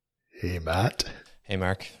Hey, Matt. Hey,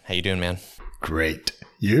 Mark. How you doing, man? Great.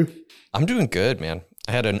 You? I'm doing good, man.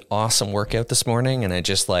 I had an awesome workout this morning, and I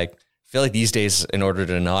just feel like these days, in order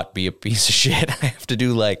to not be a piece of shit, I have to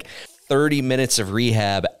do 30 minutes of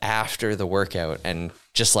rehab after the workout, and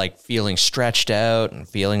just feeling stretched out and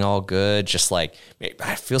feeling all good.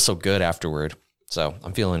 I feel so good afterward. So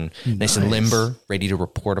I'm feeling nice and limber, ready to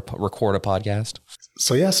record a podcast.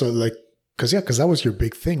 Because that was your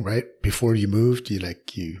big thing, right? Before you moved,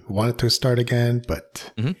 you wanted to start again,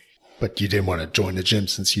 but you didn't want to join the gym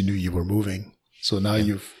since you knew you were moving. So now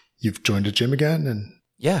you've joined the gym again, and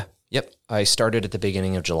Yep. I started at the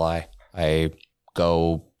beginning of July. I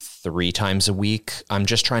go 3 times a week. I'm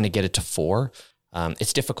just trying to get it to 4.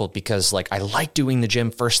 It's difficult because I like doing the gym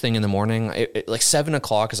first thing in the morning. 7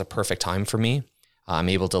 o'clock is a perfect time for me. I'm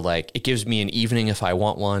able to it gives me an evening if I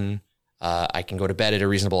want one. I can go to bed at a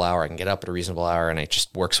reasonable hour. I can get up at a reasonable hour, and it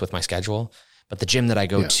just works with my schedule. But the gym that I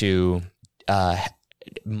go to,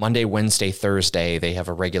 Monday, Wednesday, Thursday, they have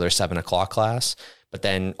a regular 7 o'clock class. But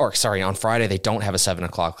then, on Friday, they don't have a 7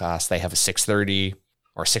 o'clock class. They have a 6:30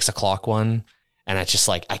 or 6 o'clock one. And it's just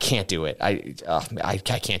I can't do it. I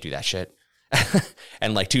can't do that shit.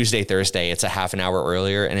 And Tuesday, Thursday, it's a half an hour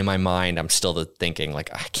earlier. And in my mind, I'm still thinking I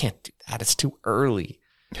can't do that. It's too early.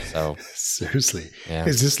 So seriously, yeah.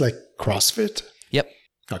 Is this CrossFit? Yep.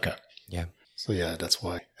 Okay. Yeah. So that's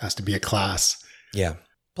why it has to be a class. Yeah.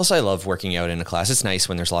 Plus, I love working out in a class. It's nice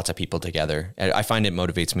when there's lots of people together. I find it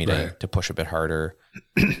motivates me to push a bit harder.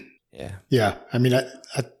 Yeah. Yeah. I mean, I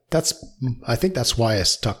think that's why I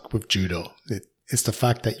stuck with judo. It's the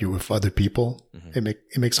fact that you're with other people. Mm-hmm.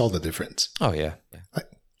 It makes all the difference. Oh yeah.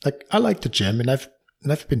 I like the gym, and I've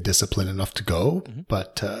been disciplined enough to go,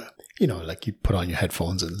 but you put on your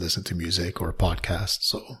headphones and listen to music or a podcast.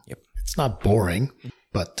 So It's not boring,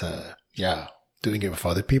 but doing it with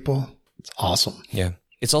other people, it's awesome. Yeah.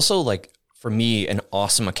 It's also for me, an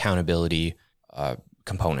awesome accountability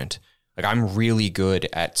component. I'm really good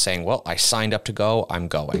at saying, well, I signed up to go, I'm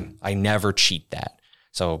going. I never cheat that.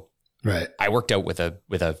 So I worked out with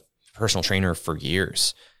a personal trainer for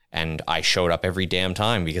years, and I showed up every damn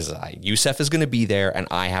time because Youssef is going to be there and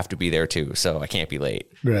I have to be there too. So I can't be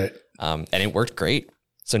late. Right. And it worked great.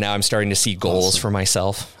 So now I'm starting to see goals for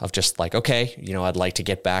myself of just okay, I'd like to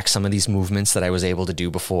get back some of these movements that I was able to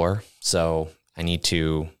do before. So I need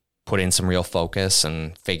to put in some real focus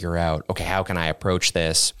and figure out, okay, how can I approach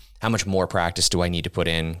this? How much more practice do I need to put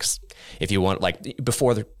in? Because if you want,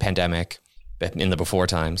 before the pandemic, in the before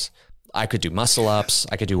times, I could do muscle ups.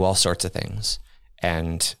 I could do all sorts of things.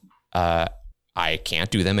 And I can't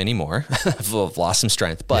do them anymore. I've lost some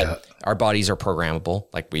strength, but our bodies are programmable.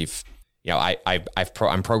 I'm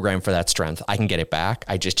programmed for that strength. I can get it back.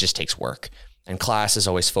 It just takes work. And class is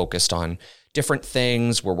always focused on different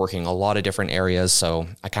things. We're working a lot of different areas. So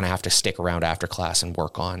I kind of have to stick around after class and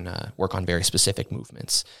work on very specific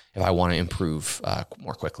movements if I want to improve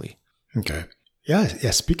more quickly. Okay. Yeah.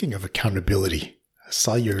 Speaking of accountability, I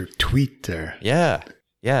saw your tweet there. Yeah.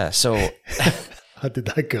 So how did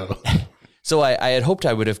that go? So I had hoped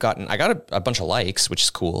I got a bunch of likes, which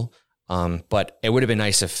is cool. But it would have been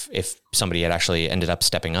nice if somebody had actually ended up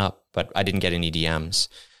stepping up, but I didn't get any DMs.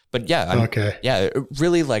 But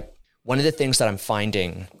really one of the things that I'm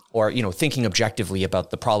finding, or, thinking objectively about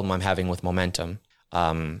the problem I'm having with momentum,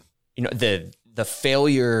 the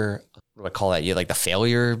failure, what do I call that? The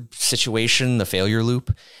failure situation, the failure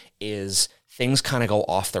loop is things kind of go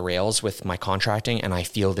off the rails with my contracting, and I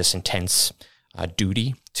feel this intense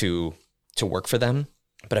duty to work for them.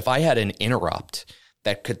 But if I had an interrupt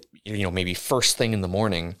that could, maybe first thing in the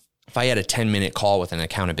morning, if I had a 10-minute call with an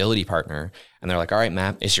accountability partner and they're like, all right,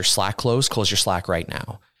 Matt, is your Slack closed? Close your Slack right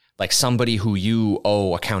now. Somebody who you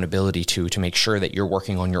owe accountability to make sure that you're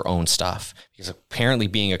working on your own stuff, because apparently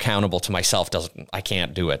being accountable to myself I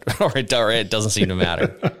can't do it, or it doesn't seem to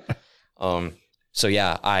matter. So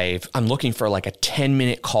I'm looking for a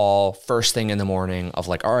 10-minute call first thing in the morning of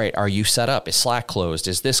all right, are you set up? Is Slack closed?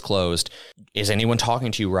 Is this closed? Is anyone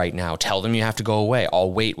talking to you right now? Tell them you have to go away.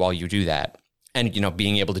 I'll wait while you do that. And,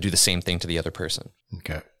 being able to do the same thing to the other person.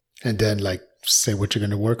 Okay. And then say what you're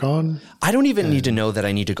going to work on? I don't even need to know that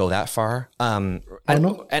I need to go that far. And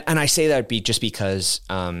I say that just because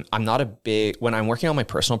I'm not when I'm working on my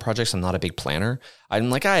personal projects, I'm not a big planner.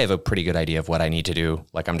 I'm I have a pretty good idea of what I need to do.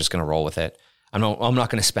 I'm just going to roll with it. I'm not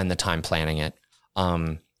going to spend the time planning it.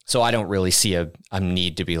 So I don't really see a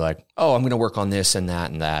need to be I'm going to work on this and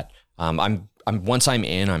that and that. Once I'm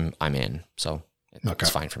in, I'm in. So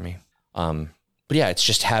it's fine for me. But yeah, it's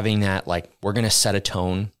just having that, we're going to set a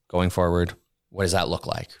tone going forward. What does that look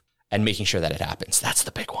like? And making sure that it happens. That's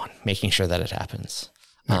the big one. Making sure that it happens.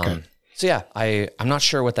 So yeah, I'm not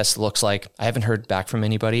sure what this looks like. I haven't heard back from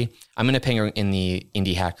anybody. I'm going to ping in the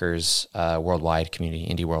Indie Hackers worldwide community,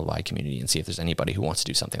 Indie worldwide community, and see if there's anybody who wants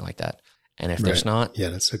to do something like that. And if there's not, yeah,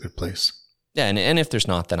 that's a good place. Yeah, and if there's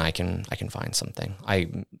not, then I can find something.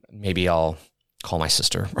 Maybe I'll call my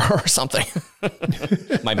sister or something.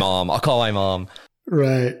 My mom. I'll call my mom.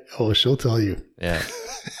 Right. Oh, she'll tell you. Yeah.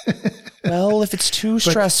 Well, if it's too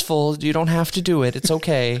stressful, you don't have to do it. It's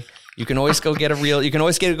okay. You can always go get a real. You can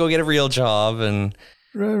always go get a real job and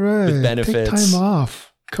right with benefits. Take time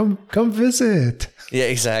off. Come visit. Yeah,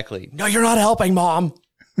 exactly. No, you're not helping, Mom.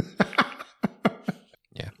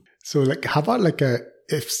 Yeah. So, like, how about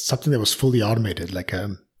if something that was fully automated, like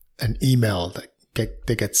an email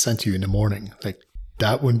that gets sent to you in the morning, like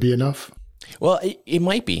that wouldn't be enough? Well, it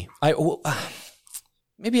might be.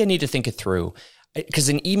 Maybe I need to think it through, because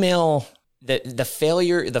an email. The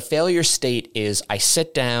failure state is I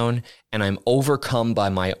sit down and I'm overcome by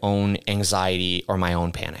my own anxiety or my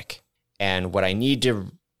own panic. And what I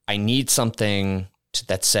need something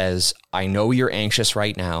that says, I know you're anxious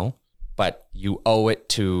right now, but you owe it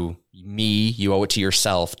to me, you owe it to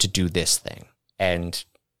yourself to do this thing. And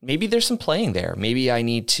maybe there's some playing there. Maybe I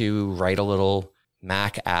need to write a little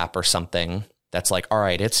Mac app or something that's like, all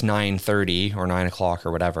right, it's 9:30 or 9 o'clock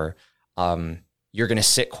or whatever. You're going to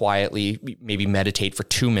sit quietly, maybe meditate for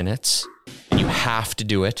 2 minutes, and you have to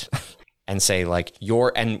do it and say like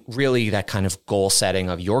and really that kind of goal setting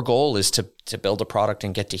of your goal is to build a product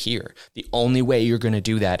and get to here. The only way you're going to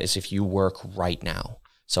do that is if you work right now.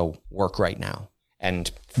 So work right now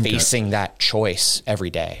and facing that choice every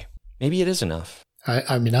day. Maybe it is enough.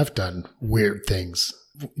 I mean, I've done weird things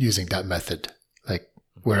using that method, like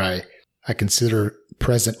where I consider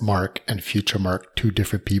present Mark and future Mark two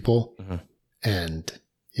different people. Mm-hmm. And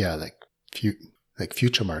yeah,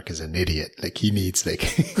 future Mark is an idiot. Like he needs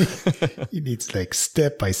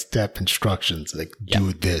step-by-step instructions, like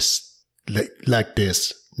do this, like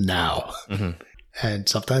this now. Mm-hmm. And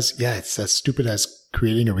sometimes, it's as stupid as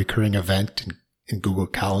creating a recurring event in Google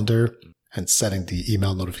Calendar and setting the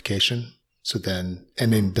email notification. So then,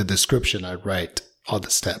 and in the description, I write all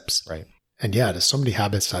the steps. Right. And yeah, there's so many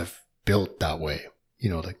habits I've built that way,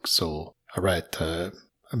 so I write,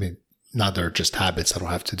 now they're just habits. I don't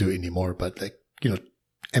have to do it anymore, but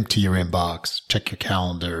empty your inbox, check your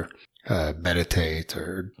calendar, meditate,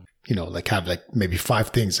 or, have maybe 5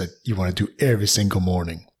 things that you want to do every single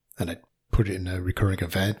morning. And I put it in a recurring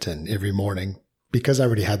event, and every morning, because I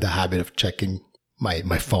already had the habit of checking my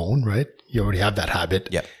phone, right? You already have that habit.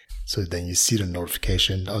 Yeah. So then you see the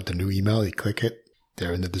notification of the new email, you click it,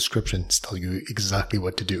 there in the description, it's telling you exactly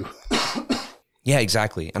what to do. Yeah,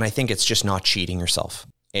 exactly. And I think it's just not cheating yourself.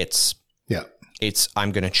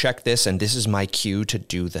 I'm going to check this, and this is my cue to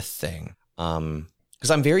do the thing. Because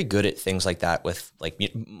I'm very good at things like that with like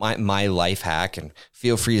my life hack, and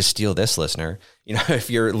feel free to steal this, listener. If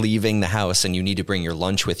you're leaving the house and you need to bring your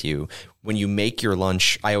lunch with you, when you make your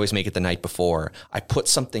lunch, I always make it the night before. I put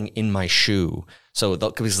something in my shoe. So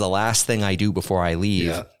because the last thing I do before I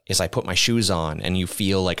leave is I put my shoes on, and you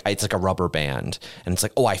feel like it's like a rubber band, and it's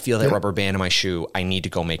like, oh, I feel that rubber band in my shoe. I need to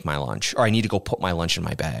go make my lunch, or I need to go put my lunch in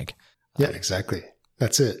my bag. Yeah, exactly.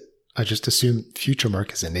 That's it. I just assume future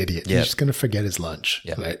Mark is an idiot. He's just going to forget his lunch.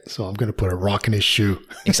 Yep. Right. So I'm going to put a rock in his shoe.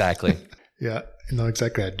 Exactly. Yeah. No,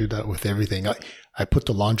 exactly. I do that with everything. I put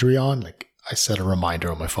the laundry on, like I set a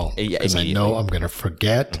reminder on my phone because I know I'm going to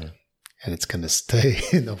forget, and it's going to stay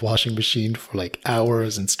in the washing machine for like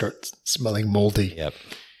hours and start smelling moldy. Yep.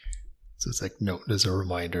 So it's like, no, there's a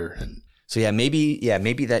reminder. And so maybe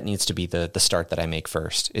that needs to be the start that I make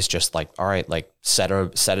first, is just like, all right, like set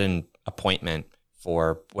an appointment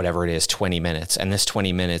for whatever it is, 20 minutes. And this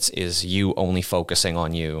 20 minutes is you only focusing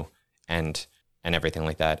on you and everything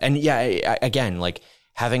like that. And again, like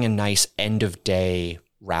having a nice end of day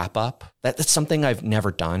wrap up, that's something I've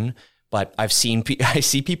never done, but I see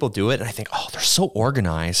people do it, and I think, oh, they're so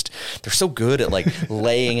organized. They're so good at like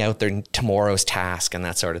laying out their tomorrow's task and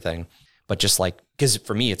that sort of thing. But just like, because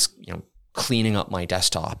for me, it's, cleaning up my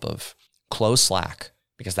desktop, of close Slack,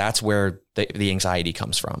 because that's where the anxiety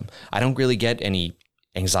comes from. I don't really get any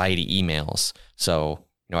anxiety emails, so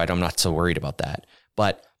I'm not so worried about that.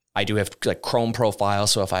 But I do have like Chrome profile,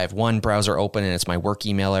 so if I have one browser open and it's my work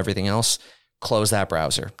email, everything else, close that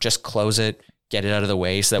browser. Just close it, get it out of the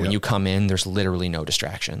way, so that when you come in, there's literally no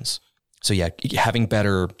distractions. So having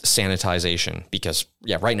better sanitization, because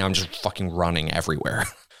right now I'm just fucking running everywhere.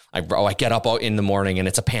 I get up in the morning and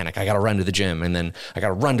it's a panic. I got to run to the gym, and then I got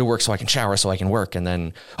to run to work so I can shower so I can work. And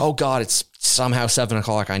then, oh God, it's somehow 7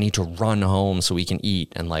 o'clock. I need to run home so we can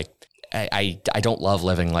eat. And like, I don't love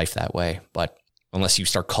living life that way, but unless you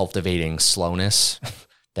start cultivating slowness,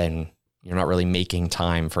 then you're not really making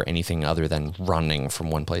time for anything other than running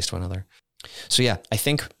from one place to another. So yeah, I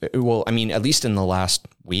think, well, I mean, at least in the last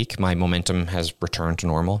week, my momentum has returned to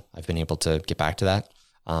normal. I've been able to get back to that.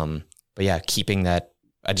 But yeah, keeping that,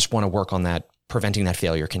 I just want to work on that, preventing that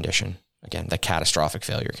failure condition. Again, that catastrophic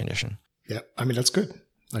failure condition. Yeah. I mean, that's good.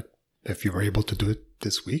 Like if you were able to do it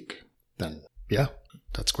this week, then yeah,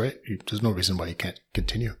 that's great. There's no reason why you can't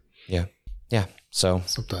continue. Yeah. Yeah. So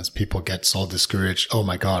sometimes people get so discouraged. Oh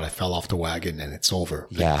my God, I fell off the wagon and it's over.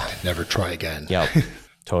 Yeah. Never try again. Yeah.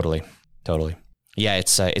 Totally. Yeah.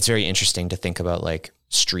 It's very interesting to think about like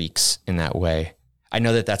streaks in that way. I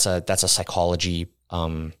know that that's a psychology,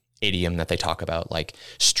 idiom that they talk about. Like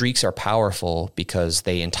streaks are powerful because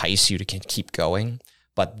they entice you to keep going,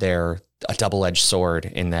 but they're a double-edged sword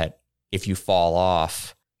in that if you fall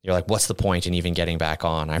off, you're like, what's the point in even getting back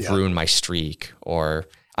on? I've ruined my streak, or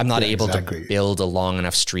I'm not able to build a long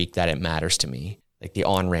enough streak that it matters to me. Like the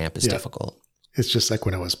on-ramp is difficult. It's just like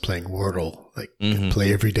when I was playing Wordle, like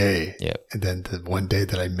play every day. Yeah. And then the one day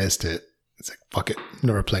that I missed it, it's like, fuck it,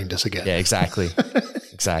 never playing this again. Yeah, exactly.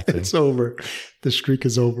 Exactly. It's over. The streak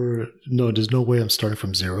is over. No, there's no way I'm starting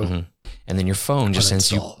from zero. Mm-hmm. And then your phone just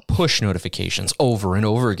sends you push notifications over and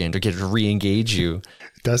over again to get to re-engage you.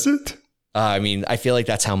 Does it? I mean, I feel like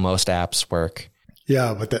that's how most apps work.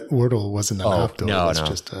 Yeah, but that Wordle wasn't an app though. No, it was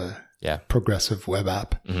just a progressive web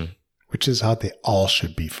app, which is how they all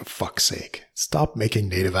should be, for fuck's sake. Stop making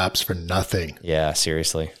native apps for nothing. Yeah,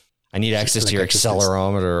 seriously. I need access to your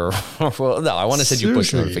accelerometer. Well, no, I want to send you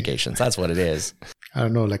push notifications. That's what it is. I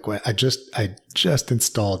don't know. Like I just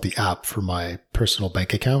installed the app for my personal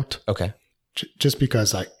bank account. Okay. Just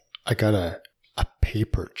because I got a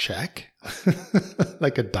paper check,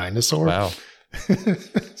 like a dinosaur. Wow.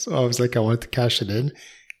 So I was like, I wanted to cash it in,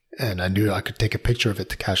 and I knew I could take a picture of it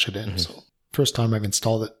to cash it in. So first time I've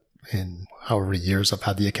installed it in however years I've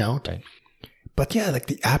had the account. Right. But yeah, like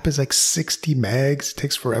the app is like 60 megs. It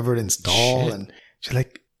takes forever to install. Shit. And you're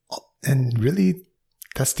like, and really,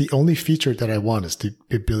 that's the only feature that I want, is the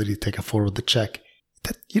ability to take a photo of the check.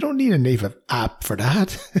 That you don't need a native app for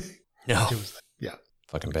that. No. Yeah.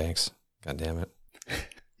 Fucking banks. God damn it.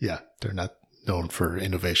 Yeah. They're not known for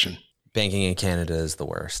innovation. Banking in Canada is the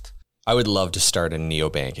worst. I would love to start a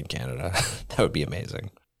neobank in Canada. That would be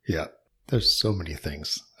amazing. Yeah. There's so many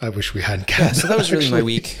things I wish we had in Canada. Yeah, so that was really my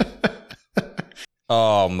week.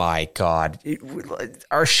 Oh my God.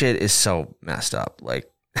 Our shit is so messed up. Like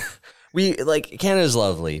Canada's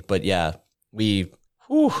lovely, but yeah, we're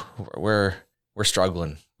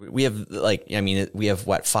struggling. We have we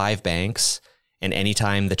have 5 banks, and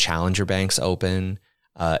anytime the challenger banks open,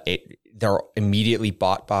 they're immediately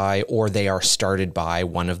bought by, or they are started by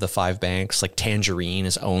one of the 5 banks. Like Tangerine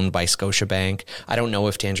is owned by Scotiabank. I don't know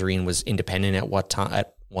if Tangerine was independent at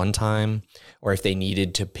one time, or if they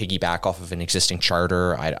needed to piggyback off of an existing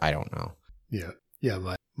charter. I don't know. Yeah.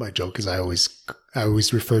 Yeah. My joke is I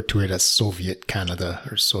always refer to it as Soviet Canada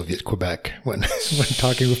or Soviet Quebec when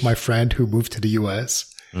talking with my friend who moved to the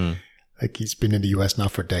US. Like he's been in the US now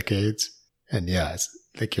for decades. And yeah, it's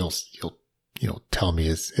like he'll tell me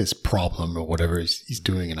his problem or whatever he's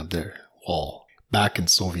doing, and I'm there. Well, back in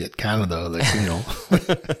Soviet Canada,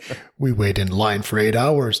 we wait in line for 8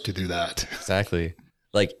 hours to do that. Exactly.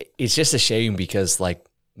 Like, it's just a shame because like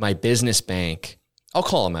my business bank, I'll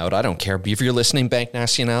call them out. I don't care. If you're listening, Banque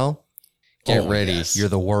Nationale, get ready. Yes. You're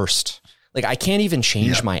the worst. Like, I can't even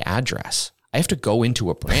change my address. I have to go into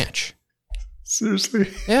a branch. Seriously?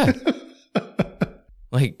 Yeah.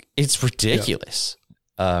 Like, it's ridiculous.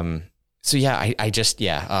 Yeah. So yeah, I just,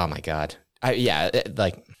 oh my God.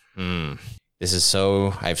 This is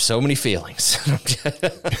so, I have so many feelings.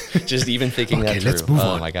 Just even thinking that through. Let's move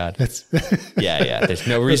on. My God. Yeah. There's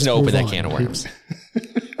no reason to open that can of worms.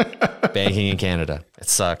 Banking in Canada. It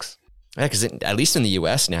sucks. Yeah, because at least in the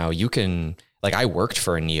US now, you can, like, I worked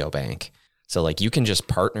for a neobank. So like you can just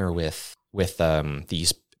partner with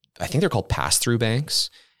these, I think they're called pass-through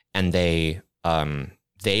banks, and they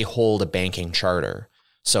hold a banking charter.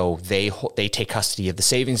 So they take custody of the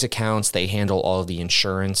savings accounts. They handle all of the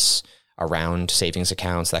insurance around savings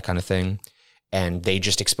accounts, that kind of thing. And they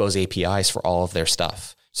just expose APIs for all of their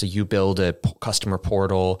stuff. So you build a customer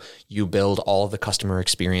portal, you build all of the customer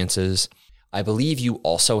experiences. I believe you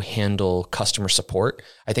also handle customer support.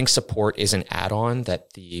 I think support is an add-on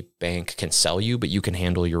that the bank can sell you, but you can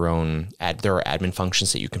handle your own there are admin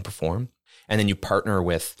functions that you can perform. And then you partner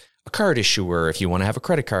with a card issuer if you want to have a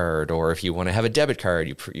credit card, or if you want to have a debit card,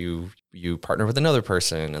 you partner with another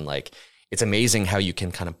person. And like, it's amazing how you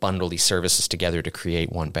can kind of bundle these services together to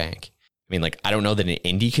create one bank. I mean, like, I don't know that an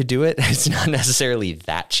indie could do it. It's not necessarily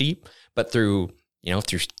that cheap, but through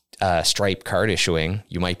Stripe card issuing,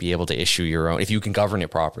 you might be able to issue your own. If you can govern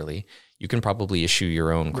it properly, you can probably issue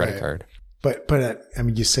your own credit card. But I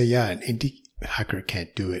mean, you say, yeah, an indie hacker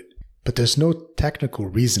can't do it, but there's no technical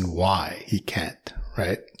reason why he can't,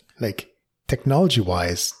 right? Like technology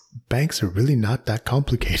wise, banks are really not that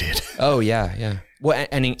complicated. Oh yeah. Well,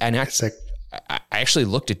 and actually, I actually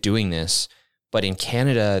looked at doing this, but in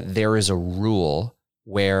Canada, there is a rule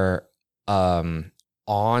where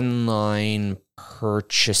online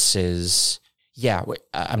purchases,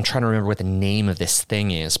 I'm trying to remember what the name of this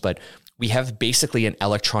thing is, but we have basically an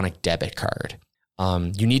electronic debit card.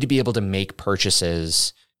 You need to be able to make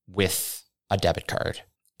purchases with a debit card.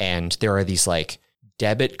 And there are these like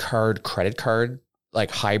debit card, credit card,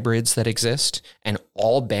 like hybrids that exist. And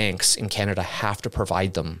all banks in Canada have to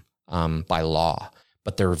provide them by law,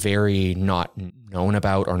 but they're very not known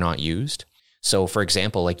about or not used. So for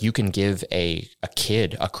example, like you can give a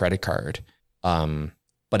kid a credit card,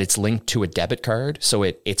 but it's linked to a debit card. So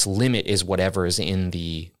its limit is whatever's in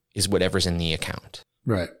the account.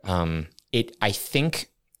 Right. I think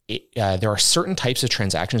there are certain types of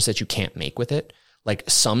transactions that you can't make with it. Like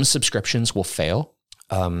some subscriptions will fail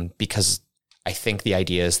because I think the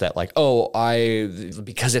idea is that like,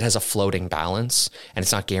 because it has a floating balance and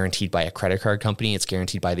it's not guaranteed by a credit card company, it's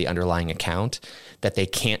guaranteed by the underlying account, that they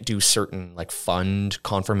can't do certain like fund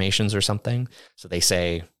confirmations or something. So they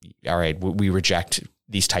say, all right, we reject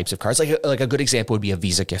these types of cards. Like a good example would be a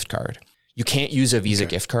Visa gift card. You can't use a Visa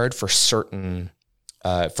gift card for certain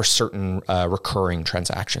recurring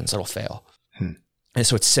transactions. It'll fail. And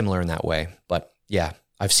so it's similar in that way. But yeah,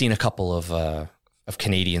 I've seen a couple of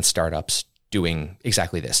Canadian startups doing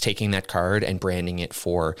exactly this, taking that card and branding it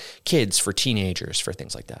for kids, for teenagers, for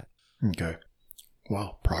things like that. Okay.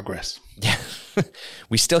 Wow. Progress. Yeah.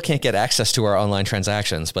 We still can't get access to our online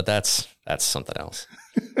transactions, but that's something else.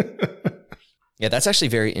 Yeah, that's actually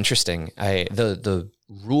very interesting. The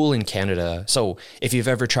rule in Canada, so if you've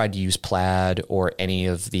ever tried to use Plaid or any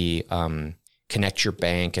of the Connect Your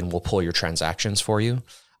Bank and we'll pull your transactions for you,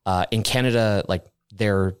 in Canada, like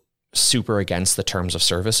they're super against the terms of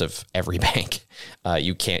service of every bank.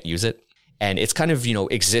 You can't use it. And it's kind of,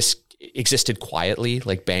 existed quietly,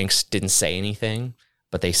 like banks didn't say anything,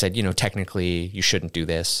 but they said, technically you shouldn't do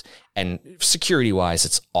this. And security wise,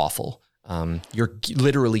 it's awful. You're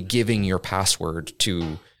literally giving your password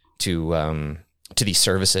to these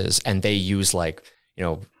services, and they use like,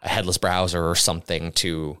 a headless browser or something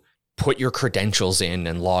to put your credentials in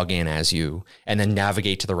and log in as you, and then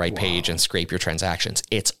navigate to the right page and scrape your transactions.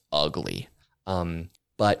 It's ugly.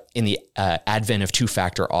 But in the advent of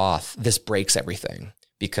two-factor auth, this breaks everything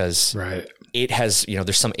because it has,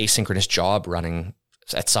 there's some asynchronous job running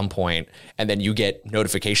at some point, and then you get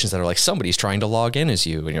notifications that are like, somebody's trying to log in as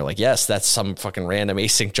you. And you're like, yes, that's some fucking random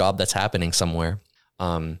async job that's happening somewhere.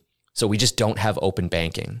 So we just don't have open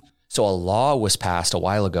banking. So a law was passed a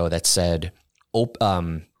while ago that said,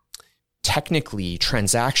 technically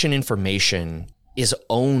transaction information is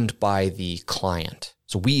owned by the client.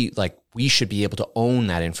 So we should be able to own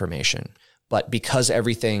that information, but because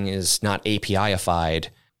everything is not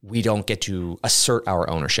API-ified, we don't get to assert our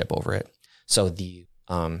ownership over it. So the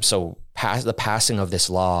passing of this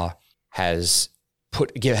law has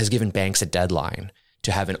given banks a deadline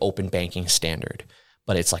to have an open banking standard,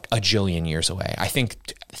 but it's like a jillion years away. I think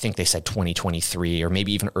they said 2023 or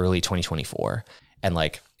maybe even early 2024. And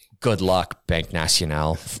like, good luck, Banque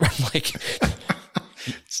Nationale. Like,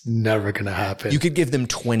 it's never going to happen. You could give them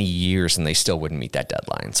 20 years and they still wouldn't meet that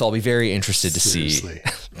deadline. So I'll be very interested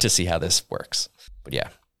to see how this works. But yeah.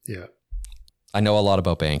 I know a lot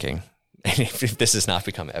about banking. If this has not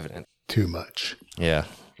become evident. Too much. Yeah,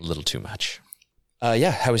 a little too much.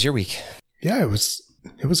 How was your week? Yeah, it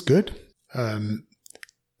was good.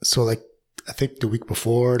 So like, I think the week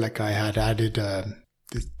before, like I had added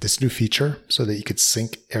this new feature so that you could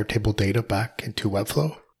sync Airtable data back into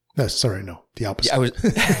Webflow. No, the opposite. Yeah,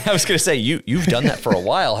 I was going to say, you've done that for a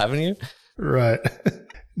while, haven't you? Right.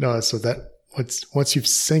 No, so that once you've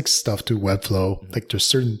synced stuff to Webflow, like there's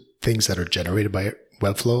certain things that are generated by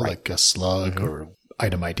Webflow, like a slug or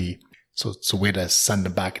item ID. So it's a way to send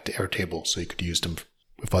them back into Airtable so you could use them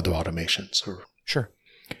with other automations. Sure.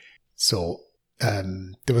 So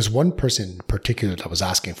there was one person in particular that was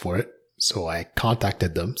asking for it. So I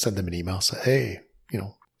contacted them, sent them an email, said, hey,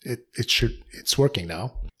 it's working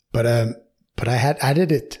now. But I had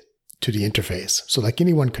added it to the interface. So like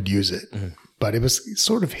anyone could use it, but it was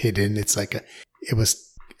sort of hidden. It's like it was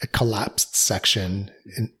a collapsed section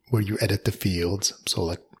where you edit the fields. So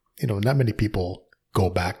like, not many people go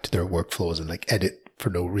back to their workflows and like edit for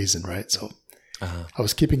no reason, right? So I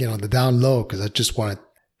was keeping it on the down low because I just wanted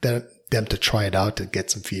them to try it out and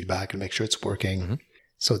get some feedback and make sure it's working. Mm-hmm.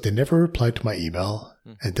 So they never replied to my email.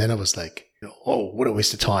 Mm-hmm. And then I was like, oh, what a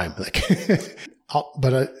waste of time. Like,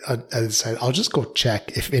 but I decided I'll just go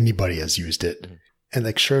check if anybody has used it. Mm-hmm. And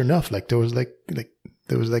like, sure enough, like there was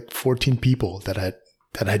like 14 people that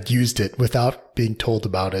had used it without being told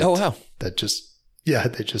about it. Oh, wow. They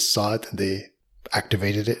just saw it and they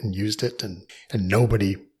activated it and used it, and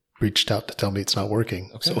nobody reached out to tell me it's not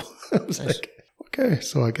working. Okay. So I was like, okay,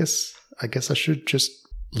 so I guess I should just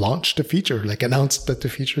launch the feature, like announce that the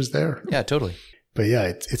feature is there. Yeah, totally. But yeah,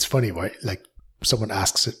 it's funny, right? Like someone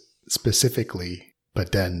asks it specifically,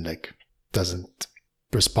 but then like doesn't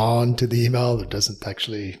respond to the email or doesn't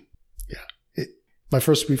actually. Yeah, my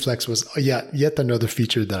first reflex was, yet another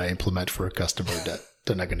feature that I implement for a customer that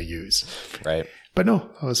they're not going to use. Right. But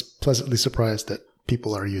no, I was pleasantly surprised that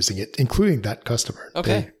people are using it, including that customer.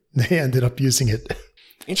 Okay. They ended up using it.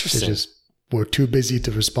 Interesting. They just were too busy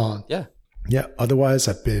to respond. Yeah. Yeah. Otherwise,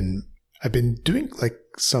 I've been doing like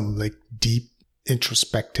some like deep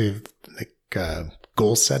introspective like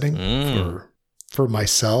goal setting for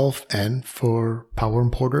myself and for Power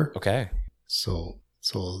Importer. Okay. So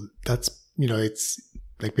that's, it's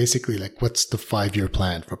like basically like what's the 5-year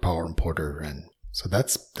plan for Power Importer, and so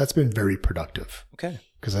that's been very productive. Okay.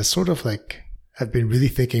 Because I sort of like I've been really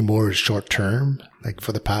thinking more short term, like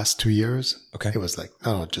for the past 2 years. Okay. It was like,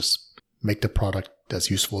 no, just make the product as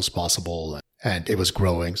useful as possible. And it was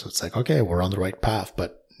growing. So it's like, okay, we're on the right path,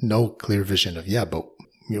 but no clear vision of, but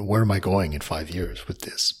where am I going in 5 years with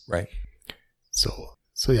this? Right. So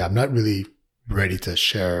yeah, I'm not really ready to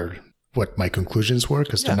share what my conclusions were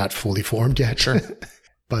because they're not fully formed yet. Sure.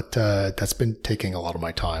 But that's been taking a lot of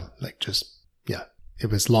my time. Like just, it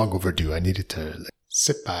was long overdue. I needed to like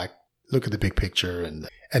sit back, look at the big picture, and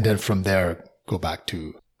then from there go back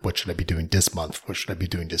to what should I be doing this month? What should I be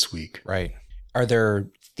doing this week? Right. Are there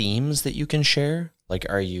themes that you can share? Like,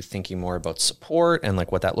 are you thinking more about support and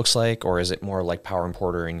like what that looks like? Or is it more like Power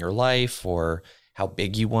Importer in your life, or how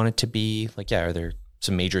big you want it to be? Like, are there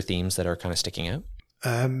some major themes that are kind of sticking out?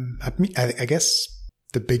 I guess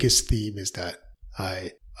the biggest theme is that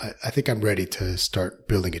I think I'm ready to start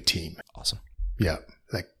building a team. Awesome. Yeah.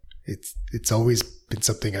 Like it's always been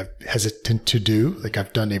something I've hesitant to do. Like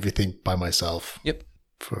I've done everything by myself. Yep.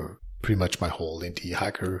 For pretty much my whole indie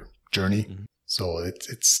hacker journey. Mm-hmm. So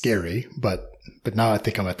it's scary, but now I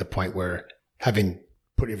think I'm at the point where having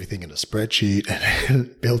put everything in a spreadsheet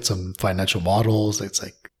and built some financial models, it's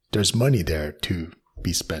like there's money there to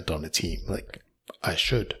be spent on a team. Like I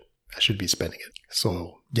should be spending it.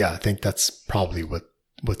 So yeah, I think that's probably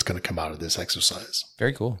what's going to come out of this exercise.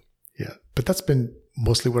 Very cool. Yeah. But that's been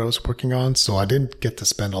mostly what I was working on. So I didn't get to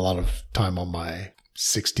spend a lot of time on my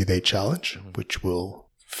 60-day challenge, mm-hmm. which will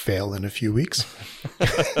fail in a few weeks.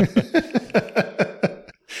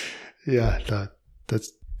 Yeah.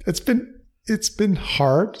 It's been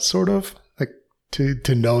hard sort of like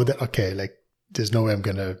to know that, okay, like there's no way I'm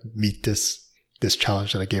going to meet this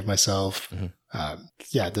challenge that I gave myself.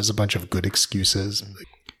 Mm-hmm. There's a bunch of good excuses. Mm-hmm. Like,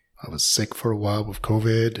 I was sick for a while with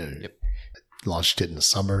COVID and launched it in the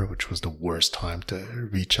summer, which was the worst time to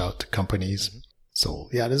reach out to companies. Mm-hmm. So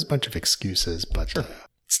yeah, there's a bunch of excuses, but sure.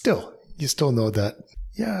 Still, you still know that,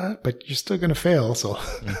 but you're still going to fail. So,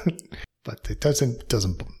 but it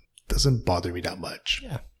doesn't bother me that much.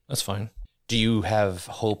 Yeah, that's fine. Do you have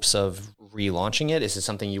hopes of relaunching it? Is it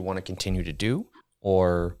something you want to continue to do,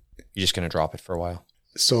 or you're just going to drop it for a while?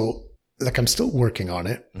 So like, I'm still working on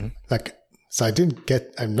it. Mm-hmm. So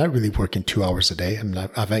I'm not really working 2 hours a day. I'm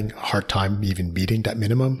having a hard time even meeting that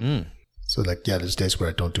minimum. Mm. So like, there's days where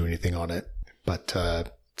I don't do anything on it. But,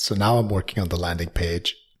 so now I'm working on the landing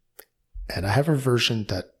page, and I have a version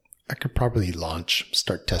that I could probably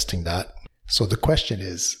start testing that. So the question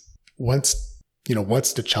is, once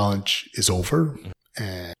the challenge is over,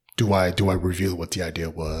 and do I reveal what the idea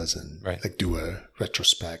was and like do a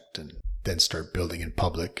retrospect and then start building in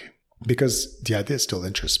public? Because the idea still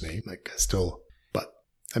interests me. But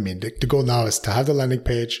I mean, the goal now is to have the landing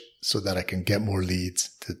page so that I can get more leads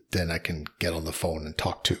then I can get on the phone and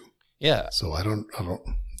talk to. Yeah. So I don't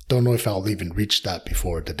know if I'll even reach that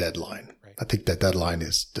before the deadline. Right. I think the deadline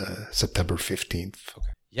is September 15th. Okay.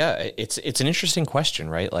 Yeah. It's an interesting question,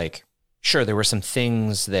 right? Like, sure, there were some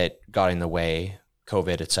things that got in the way,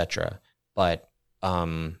 COVID, et cetera, but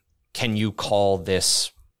can you call this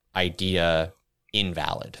idea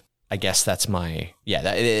invalid? I guess that's my,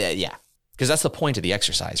 because that's the point of the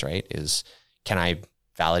exercise, right? Is can I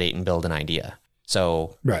validate and build an idea?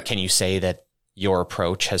 So Can you say that your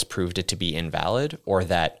approach has proved it to be invalid, or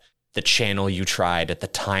that the channel you tried at the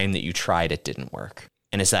time that you tried it didn't work?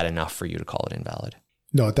 And is that enough for you to call it invalid?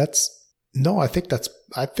 No, that's No, I think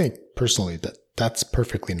personally that's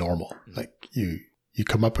perfectly normal. Like you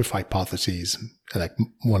come up with hypotheses, and like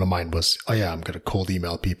one of mine was, oh yeah, I'm going to cold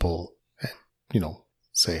email people and,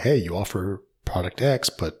 say, hey, you offer product X,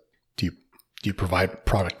 but do you provide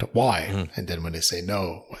product Y? Mm-hmm. And then when they say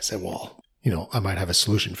no, I say, well, I might have a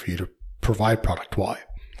solution for you to provide product Y.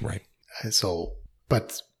 Right. And so,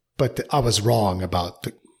 but I was wrong about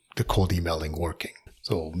the cold emailing working.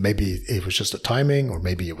 So maybe it was just a timing, or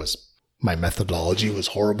maybe it was my methodology was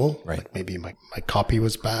horrible. Right. Like maybe my copy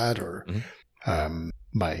was bad, or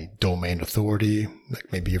my domain authority,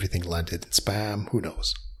 like maybe everything landed in spam. Who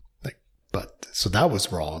knows? But so that was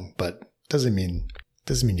wrong, but doesn't mean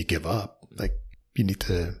you give up. Like you need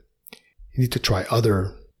to try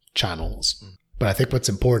other channels. But I think what's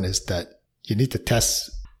important is that you need to test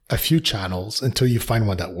a few channels until you find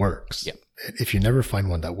one that works. Yep. If you never find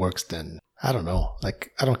one that works, then I don't know.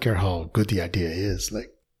 Like, I don't care how good the idea is.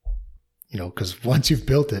 Like, because once you've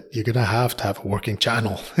built it, you're going to have a working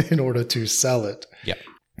channel in order to sell it. Yeah.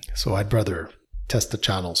 So I'd rather test the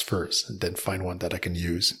channels first and then find one that I can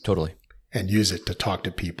use. Totally. And use it to talk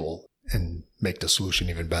to people and make the solution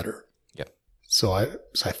even better. Yeah. So I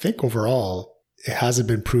think overall, it hasn't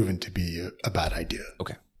been proven to be a bad idea.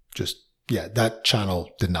 Okay. That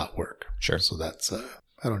channel did not work. Sure. So that's,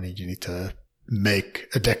 I don't need, you need to make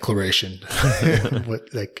a declaration. Why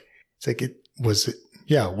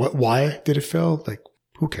did it fail? Like,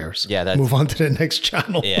 who cares? Yeah. Move on to the next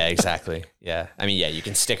channel. Yeah, exactly. Yeah. I mean, you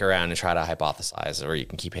can stick around and try to hypothesize, or you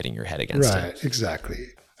can keep hitting your head against it. Right. Exactly.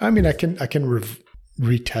 I mean, I can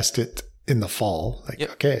retest it in the fall. Like,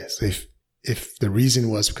 okay, so if the reason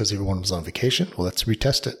was because everyone was on vacation, well, let's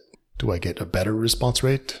retest it. Do I get a better response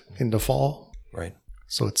rate in the fall? Right.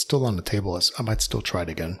 So it's still on the table. I might still try it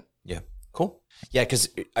again. Yeah. Cool. Yeah, because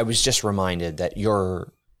I was just reminded that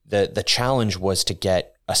the challenge was to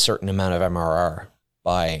get a certain amount of MRR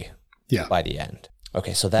by the end.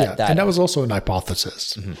 Okay, so that and that was also an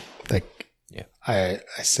hypothesis. Mm-hmm. Like, I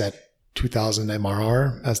set 2,000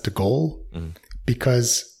 MRR as the goal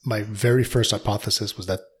because my very first hypothesis was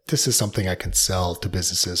that this is something I can sell to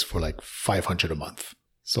businesses for like $500 a month.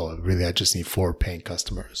 So really, I just need 4 paying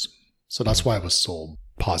customers. So that's why I was so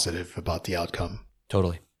positive about the outcome.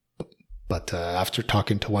 Totally. But after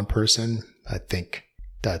talking to one person, I think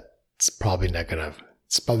that's probably not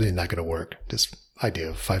gonna work. This idea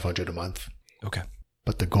of 500 a month. Okay.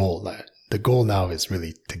 But the goal now is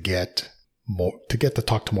really to get to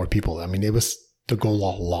talk to more people. I mean, it was the goal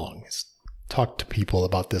all along. Is talk to people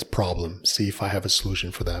about this problem, see if I have a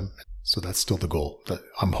solution for them. So that's still the goal. But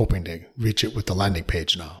I'm hoping to reach it with the landing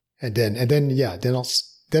page now. And then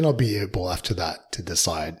I'll be able after that to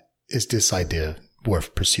decide, is this idea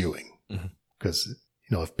worth pursuing? Because,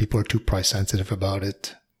 if people are too price sensitive about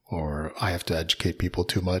it, or I have to educate people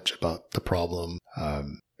too much about the problem,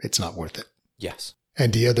 it's not worth it. Yes.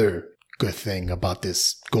 And the other good thing about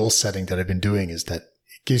this goal setting that I've been doing is that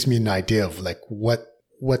it gives me an idea of like what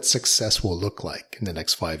success will look like in the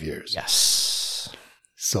next 5 years. Yes.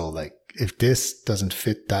 So like, if this doesn't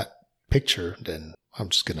fit that picture, then I'm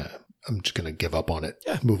just gonna give up on it.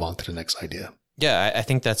 Yeah. Move on to the next idea. Yeah, I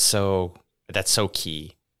think that's so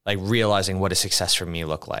key. Like realizing what does success for me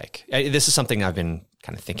look like. This is something I've been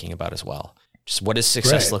kind of thinking about as well. Just what does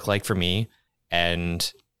success look like for me,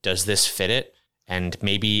 and does this fit it? And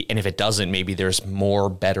if it doesn't, maybe there's more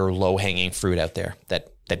better low hanging fruit out there that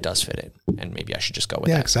does fit it, and maybe I should just go with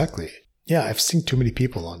that. Yeah, exactly. Yeah, I've seen too many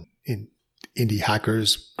people in indie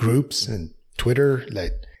hackers groups and Twitter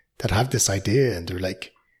that have this idea, and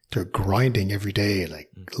they're grinding every day, like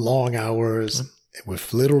long hours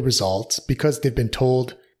with little results because they've been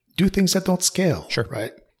told do things that don't scale. Sure.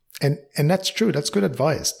 Right. And that's true. That's good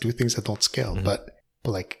advice. Do things that don't scale, but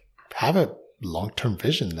like have a long-term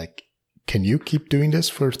vision. Like, can you keep doing this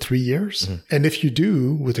for 3 years? And if you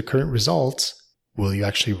do with the current results, will you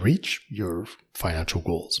actually reach your financial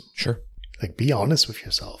goals? Sure. Like, be honest with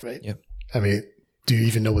yourself, right? Yep. I mean, do you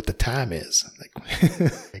even know what the TAM is?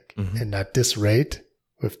 Like, and at this rate,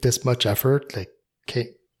 with this much effort, like,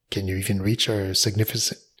 can you even reach a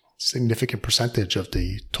significant percentage of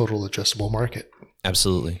the total addressable market?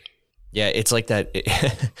 Absolutely. Yeah, it's like that.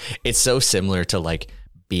 It's so similar to like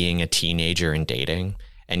being a teenager and dating,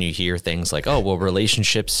 and you hear things like, oh, well,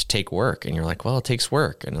 relationships take work. And you're like, well, it takes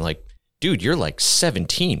work. And like, dude, you're like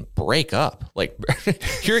 17, break up. Like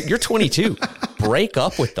you're 22, break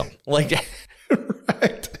up with them. Like,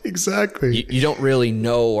 right. Exactly. You don't really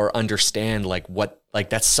know or understand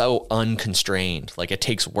that's so unconstrained. Like it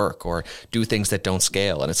takes work, or do things that don't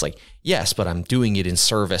scale. And it's like, yes, but I'm doing it in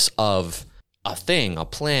service of a thing, a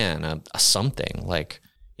plan, a something. Like,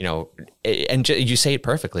 you know, and you say it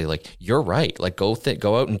perfectly. Like, you're right. Like, go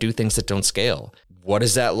out and do things that don't scale. What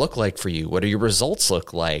does that look like for you? What do your results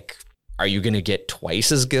look like? Are you going to get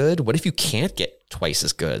twice as good? What if you can't get twice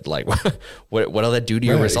as good? Like, what will that do to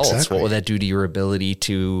your results? Exactly. What will that do to your ability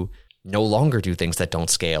to no longer do things that don't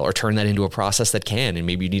scale, or turn that into a process that can? And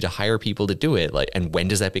maybe you need to hire people to do it. Like, and when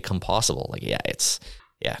does that become possible? Like, yeah.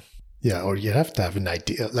 Or you have to have an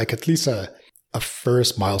idea, like at least a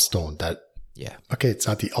first milestone that, okay, it's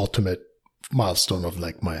not the ultimate milestone of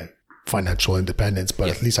like my financial independence, but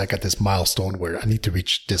at least I got this milestone where I need to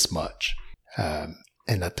reach this much. And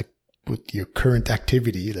with your current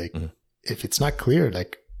activity, like if it's not clear,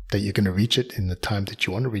 like that you're going to reach it in the time that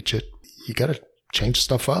you want to reach it, you got to change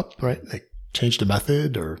stuff up, right? Like change the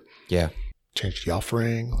method or change the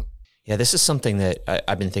offering. Yeah. This is something that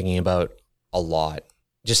I've been thinking about a lot,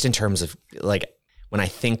 just in terms of like, when I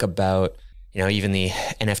think about, you know, even the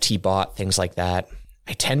NFT bot, things like that,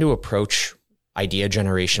 I tend to approach idea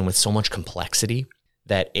generation with so much complexity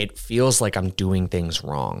that it feels like I'm doing things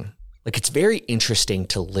wrong. Like, it's very interesting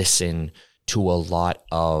to listen to a lot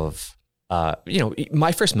of, you know,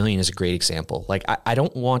 My First Million is a great example. Like, I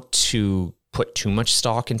don't want to put too much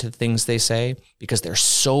stock into the things they say, because they're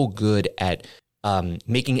so good at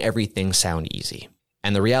making everything sound easy.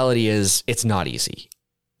 And the reality is, it's not easy.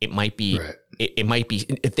 It might be, it might be,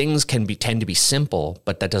 things tend to be simple,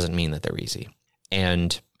 but that doesn't mean that they're easy.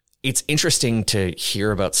 And it's interesting to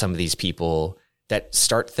hear about some of these people that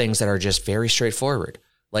start things that are just very straightforward.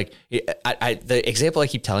 Like, the example I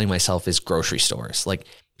keep telling myself is grocery stores. Like,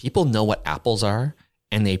 people know what apples are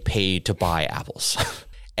and they pay to buy apples.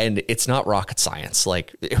 And it's not rocket science.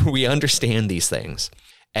 Like, we understand these things.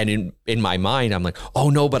 And in my mind, I'm like, oh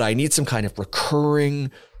no, but I need some kind of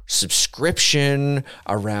recurring subscription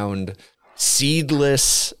around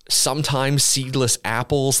sometimes seedless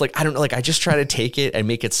apples. Like, I don't know. Like, I just try to take it and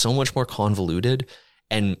make it so much more convoluted.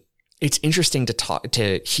 And it's interesting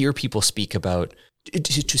to hear people speak about,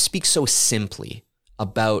 to speak so simply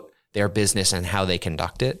about their business and how they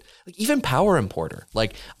conduct it. Like, even Power Importer.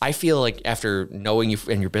 Like, I feel like after knowing you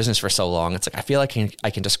and your business for so long, it's like, I feel like I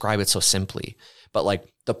can describe it so simply, but like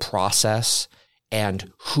the process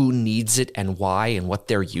and who needs it and why and what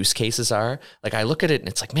their use cases are. Like, I look at it and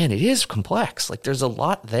it's like, man, it is complex. Like, there's a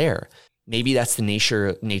lot there. Maybe that's the nature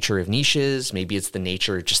of niches. Maybe it's the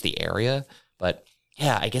nature of just the area. But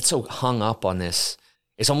yeah, I get so hung up on this.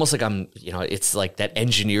 It's almost like it's like that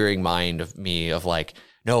engineering mind of me of like,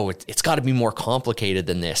 no, it's got to be more complicated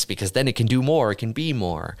than this, because then it can do more. It can be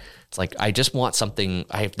more. It's like, I just want something.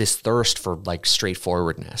 I have this thirst for like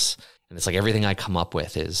straightforwardness. And it's like everything I come up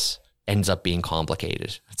with ends up being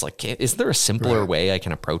complicated. It's like, is there a simpler way I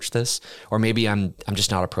can approach this? Or maybe I'm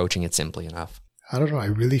just not approaching it simply enough. I don't know. I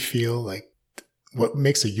really feel like what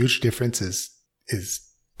makes a huge difference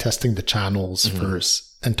is testing the channels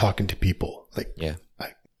first and talking to people. Like,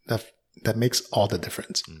 that makes all the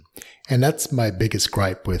difference. And that's my biggest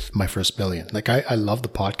gripe with My First Million. Like, I love the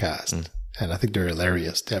podcast and I think they're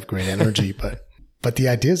hilarious. They have great energy, but the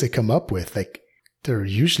ideas they come up with, like, they're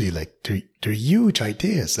usually like, they're huge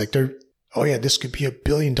ideas. Like, this could be $1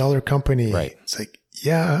 billion company. Right. It's like,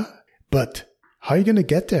 yeah, but how are you going to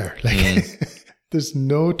get there? Like, there's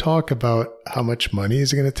no talk about how much money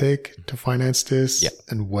is it going to take to finance this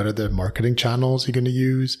and what are the marketing channels you're going to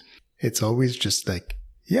use. It's always just like,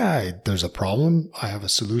 yeah, there's a problem. I have a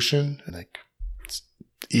solution, and like, it's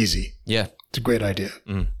easy. Yeah. It's a great idea.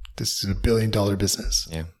 This is $1 billion business.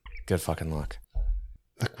 Yeah. Good fucking luck.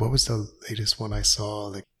 Like, what was the latest one I saw?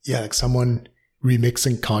 Like, like someone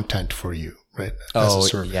remixing content for you, right? As a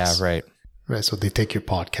service. Yeah, right. Right. So they take your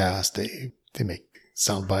podcast, they make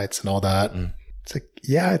sound bites and all that. It's like,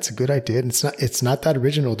 yeah, it's a good idea. And it's not that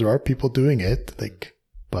original. There are people doing it. Like,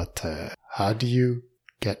 but how do you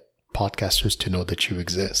get podcasters to know that you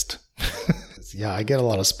exist? Yeah, I get a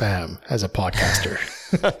lot of spam as a podcaster.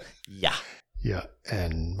 Yeah. Yeah.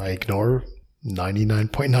 And I ignore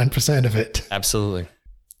 99.9% of it. Absolutely.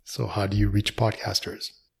 So how do you reach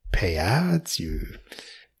podcasters? Pay ads? You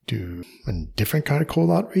do a different kind of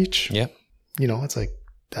cold outreach? Yeah. You know, it's like,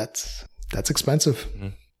 that's expensive.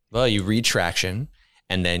 Well, you read traction,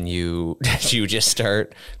 and then you just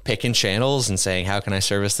start picking channels and saying, how can I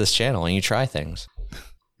service this channel? And you try things.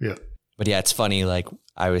 Yeah. But yeah, it's funny. Like,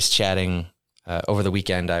 I was chatting over the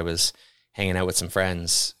weekend. I was hanging out with some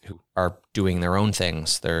friends who are doing their own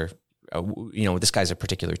things. They're, this guy's a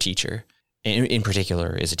particular teacher. In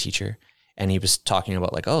particular is a teacher. And he was talking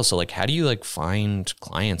about like, so like, how do you like find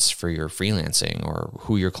clients for your freelancing, or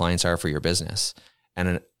who your clients are for your business?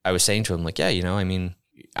 And I was saying to him like,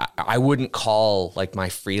 I wouldn't call like my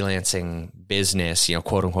freelancing business, you know,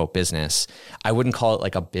 quote unquote business, I wouldn't call it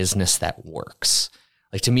like a business that works.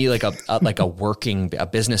 Like to me, like a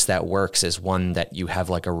business that works is one that you have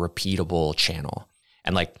like a repeatable channel.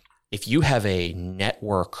 And like, if you have a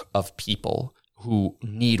network of people who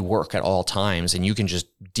need work at all times and you can just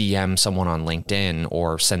DM someone on LinkedIn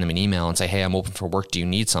or send them an email and say, hey, I'm open for work. Do you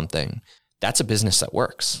need something? That's a business that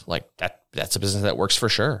works. Like that's a business that works for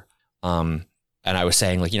sure. And I was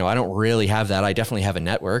saying like, you know, I don't really have that. I definitely have a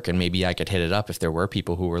network and maybe I could hit it up if there were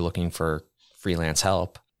people who were looking for freelance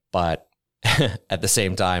help. But at the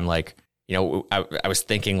same time, like, you know, I was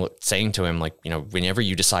saying to him, like, you know, whenever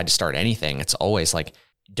you decide to start anything, it's always like,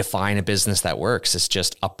 define a business that works. It's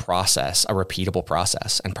just a process, a repeatable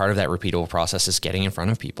process. And part of that repeatable process is getting in front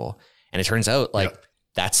of people. And it turns out like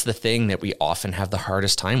that's the thing that we often have the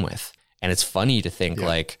hardest time with. And it's funny to think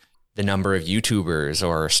like the number of YouTubers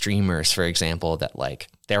or streamers, for example, that like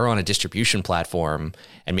they're on a distribution platform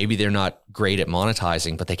and maybe they're not great at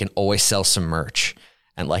monetizing, but they can always sell some merch.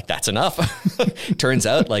 And like, that's enough. Turns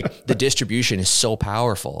out like the distribution is so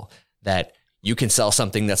powerful that you can sell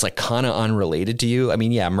something that's like kind of unrelated to you. I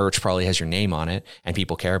mean, yeah, merch probably has your name on it and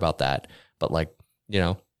people care about that. But like, you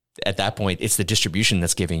know, at that point, it's the distribution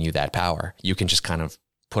that's giving you that power. You can just kind of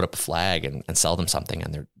put up a flag and sell them something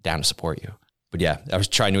and they're down to support you. But yeah, I was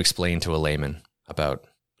trying to explain to a layman about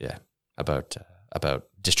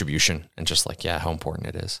distribution and just like, yeah, how important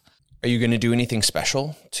it is. Are you going to do anything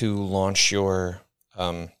special to launch your,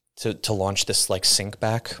 to launch this like sync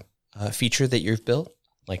back feature that you've built?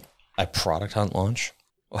 Like a product hunt launch?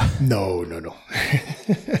 No. No,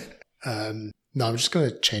 I'm just going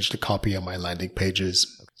to change the copy on my landing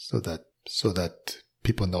pages so that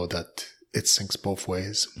people know that it syncs both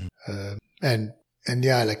ways. And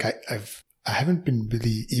yeah, like I haven't been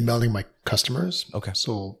really emailing my customers. Okay.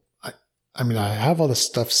 So I mean, I have all the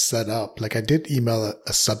stuff set up. Like I did email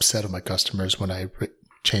a subset of my customers when I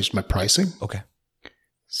changed my pricing. Okay.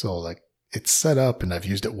 So like it's set up and I've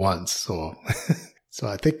used it once. So, so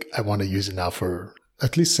I think I want to use it now for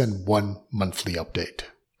at least send one monthly update,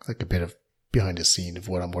 like a bit of behind the scene of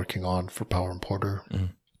what I'm working on for Power Importer. Mm-hmm.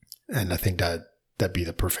 And I think that'd be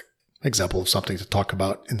the perfect example of something to talk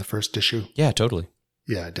about in the first issue. Yeah, totally.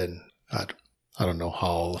 Yeah. Then I don't know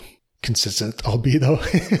how consistent I'll be though.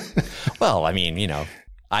 Well, I mean, you know,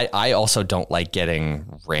 I also don't like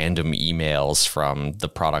getting random emails from the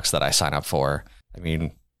products that I sign up for. I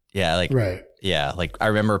mean, yeah, like, right. Yeah, like I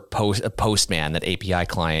remember Postman, that API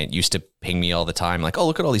client, used to ping me all the time, like, oh,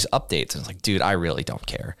 look at all these updates. And it's like, dude, I really don't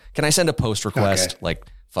care. Can I send a post request? Okay. Like,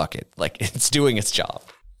 fuck it. Like, it's doing its job.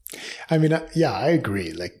 I mean, yeah, I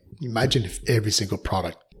agree. Like, imagine if every single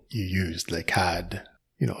product you used, like, had,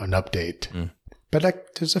 you know, an update. But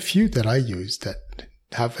like, there's a few that I use that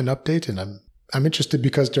have an update, and I'm interested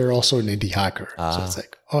because they're also an indie hacker. So it's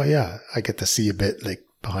like, oh yeah, I get to see a bit like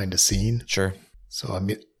behind the scene. Sure. So I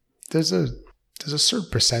mean, there's a certain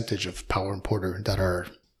percentage of Power Importer that are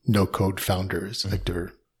no code founders, like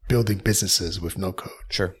they're building businesses with no code.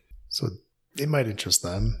 Sure. So it might interest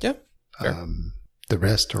them. Yeah. Fair. The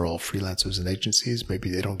rest are all freelancers and agencies. Maybe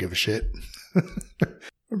they don't give a shit,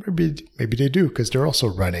 or maybe they do because they're also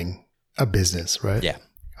running a business, right? Yeah.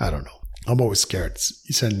 I don't know. I'm always scared.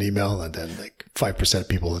 You send an email and then like 5% of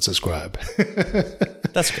people would subscribe.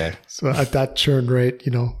 That's okay. So at that churn rate,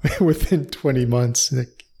 you know, within 20 months,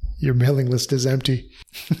 like, your mailing list is empty.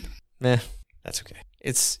 Meh, that's okay.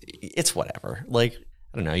 It's whatever. Like,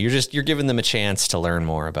 I don't know. You're giving them a chance to learn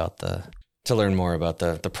more about the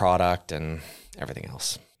product and everything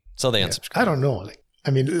else. So they unsubscribe. I don't know. Like,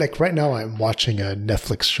 I mean, like right now I'm watching a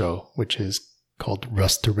Netflix show, which is called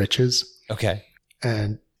Rust to Riches. Okay.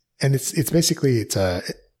 And it's basically, it's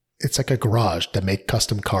like a garage that make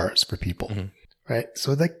custom cars for people. Mm-hmm. Right.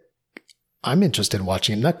 So like, I'm interested in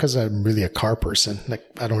watching it, not because I'm really a car person. Like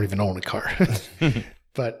I don't even own a car,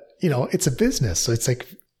 but you know, it's a business. So it's like,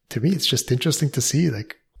 to me, it's just interesting to see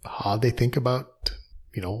like how they think about,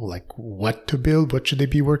 you know, like what to build, what should they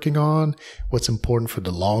be working on? What's important for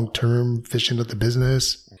the long-term vision of the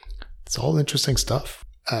business? It's all interesting stuff.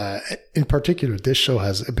 In particular, this show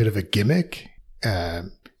has a bit of a gimmick.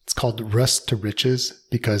 It's called Rust to Riches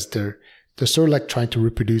because they're sort of like trying to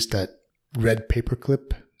reproduce that red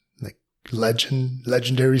paperclip, like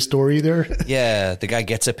legendary story there. Yeah. The guy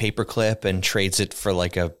gets a paperclip and trades it for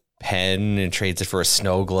like a pen and trades it for a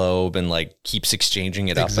snow globe and like keeps exchanging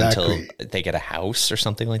it up until they get a house or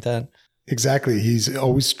something like that. Exactly. He's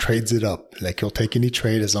always trades it up. Like he'll take any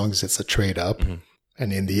trade as long as it's a trade up. Mm-hmm.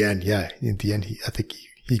 And in the end, I think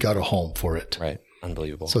he got a home for it. Right.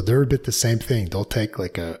 Unbelievable. So they're a bit the same thing. They'll take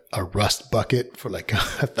like a Rust bucket for like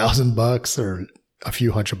 $1,000 or a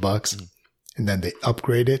few $100, and then they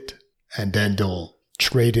upgrade it and then they'll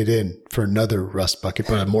trade it in for another rust bucket,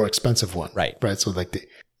 but a more expensive one. Right. Right. So like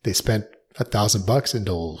they spent $1,000 and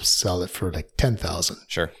they'll sell it for like 10,000.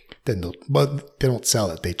 Sure. Then but they don't sell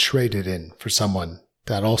it. They trade it in for someone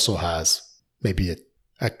that also has maybe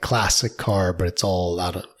a classic car, but it's all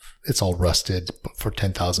rusted. But for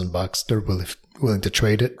 $10,000, they're willing to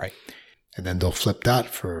trade it. Right. And then they'll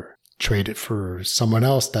trade it for someone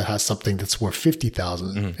else that has something that's worth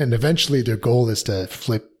 50,000. Mm-hmm. And eventually their goal is to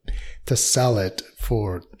sell it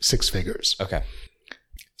for 6 figures. Okay.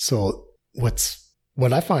 So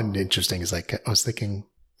what I find interesting is like, I was thinking,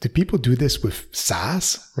 did people do this with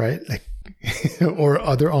SaaS, right? Like, or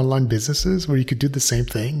other online businesses where you could do the same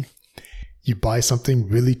thing? You buy something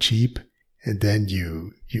really cheap and then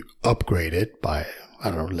you upgrade it by, I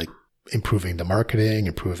don't know, like improving the marketing,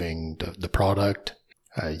 improving the product,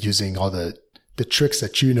 using all the tricks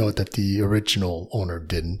that that the original owner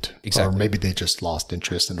didn't. Exactly. Or maybe they just lost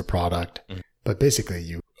interest in the product. Mm-hmm. But basically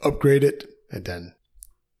you upgrade it and then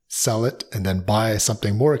sell it and then buy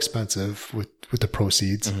something more expensive with the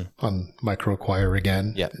proceeds on microacquire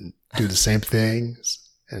again. Yep. And do the same things.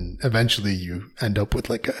 And eventually you end up with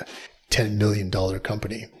like a $10 million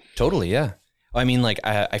company. Totally. Yeah. I mean, like,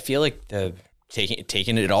 I feel like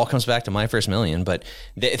taking it all comes back to My First Million, but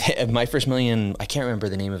My First Million, I can't remember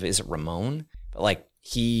the name of it. Is it Ramon? But like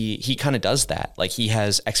he kind of does that. Like he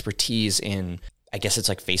has expertise in, I guess it's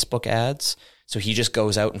like Facebook ads. So he just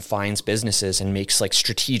goes out and finds businesses and makes like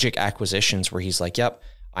strategic acquisitions where he's like, yep,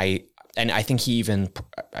 I think he even,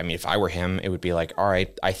 I mean, if I were him, it would be like, all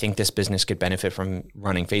right, I think this business could benefit from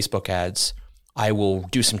running Facebook ads. I will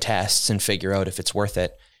do some tests and figure out if it's worth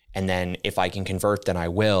it. And then if I can convert, then I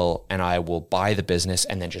will, and I will buy the business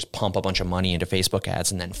and then just pump a bunch of money into Facebook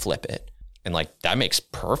ads and then flip it. And like, that makes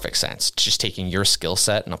perfect sense. Just taking your skill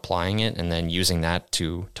set and applying it and then using that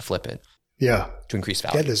to flip it. Yeah. To increase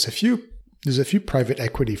value. Yeah. There's a few private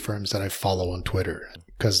equity firms that I follow on Twitter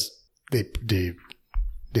because they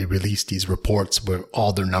release these reports with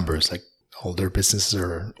all their numbers, like all their businesses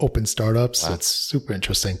are open startups. Wow. So it's super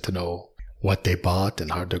interesting to know what they bought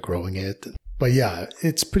and how they're growing it. But yeah,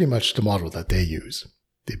 it's pretty much the model that they use.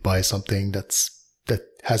 They buy something that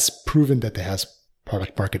has proven that it has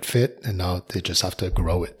product market fit, and now they just have to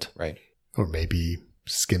grow it. Right. Or maybe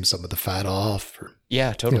skim some of the fat off. Or,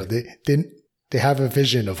 yeah, totally. They have a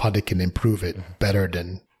vision of how they can improve it better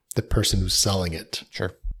than the person who's selling it.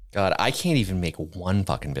 Sure. God, I can't even make one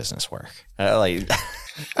fucking business work. God.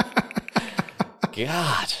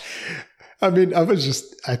 I mean, I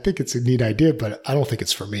think it's a neat idea, but I don't think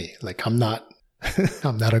it's for me. Like, I'm not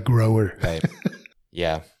a grower. Right.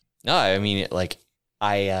 Yeah. No, I mean, like,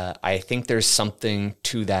 I think there's something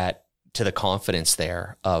to that, to the confidence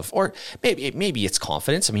there of, or maybe it's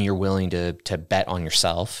confidence. I mean, you're willing to bet on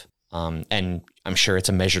yourself. And I'm sure it's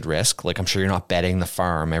a measured risk. Like, I'm sure you're not betting the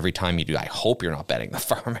farm every time you do. I hope you're not betting the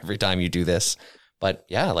farm every time you do this, but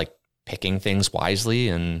yeah, like picking things wisely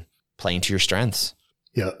and playing to your strengths.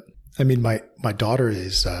 Yeah. I mean, my daughter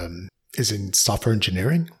is in software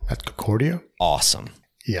engineering at Concordia. Awesome.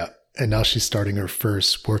 Yeah. And now she's starting her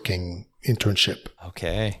first working internship.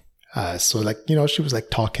 Okay. So like, she was like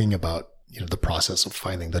talking about, the process of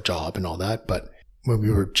finding the job and all that. But when we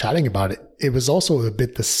were chatting about it, it was also a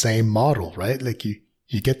bit the same model, right? Like you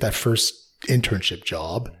get that first internship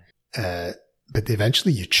job, but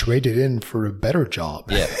eventually you trade it in for a better job.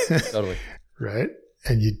 Yeah, totally. Right.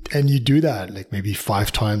 And you do that like maybe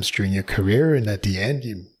 5 times during your career. And at the end,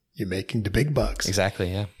 you're making the big bucks.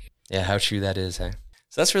 Exactly. Yeah. Yeah. How true that is. Hey?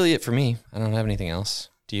 So that's really it for me. I don't have anything else.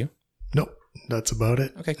 Do you? Nope. That's about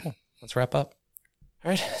it. Okay, cool. Let's wrap up. All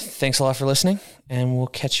right. Thanks a lot for listening, and we'll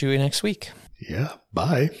catch you next week. Yeah.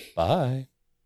 Bye. Bye.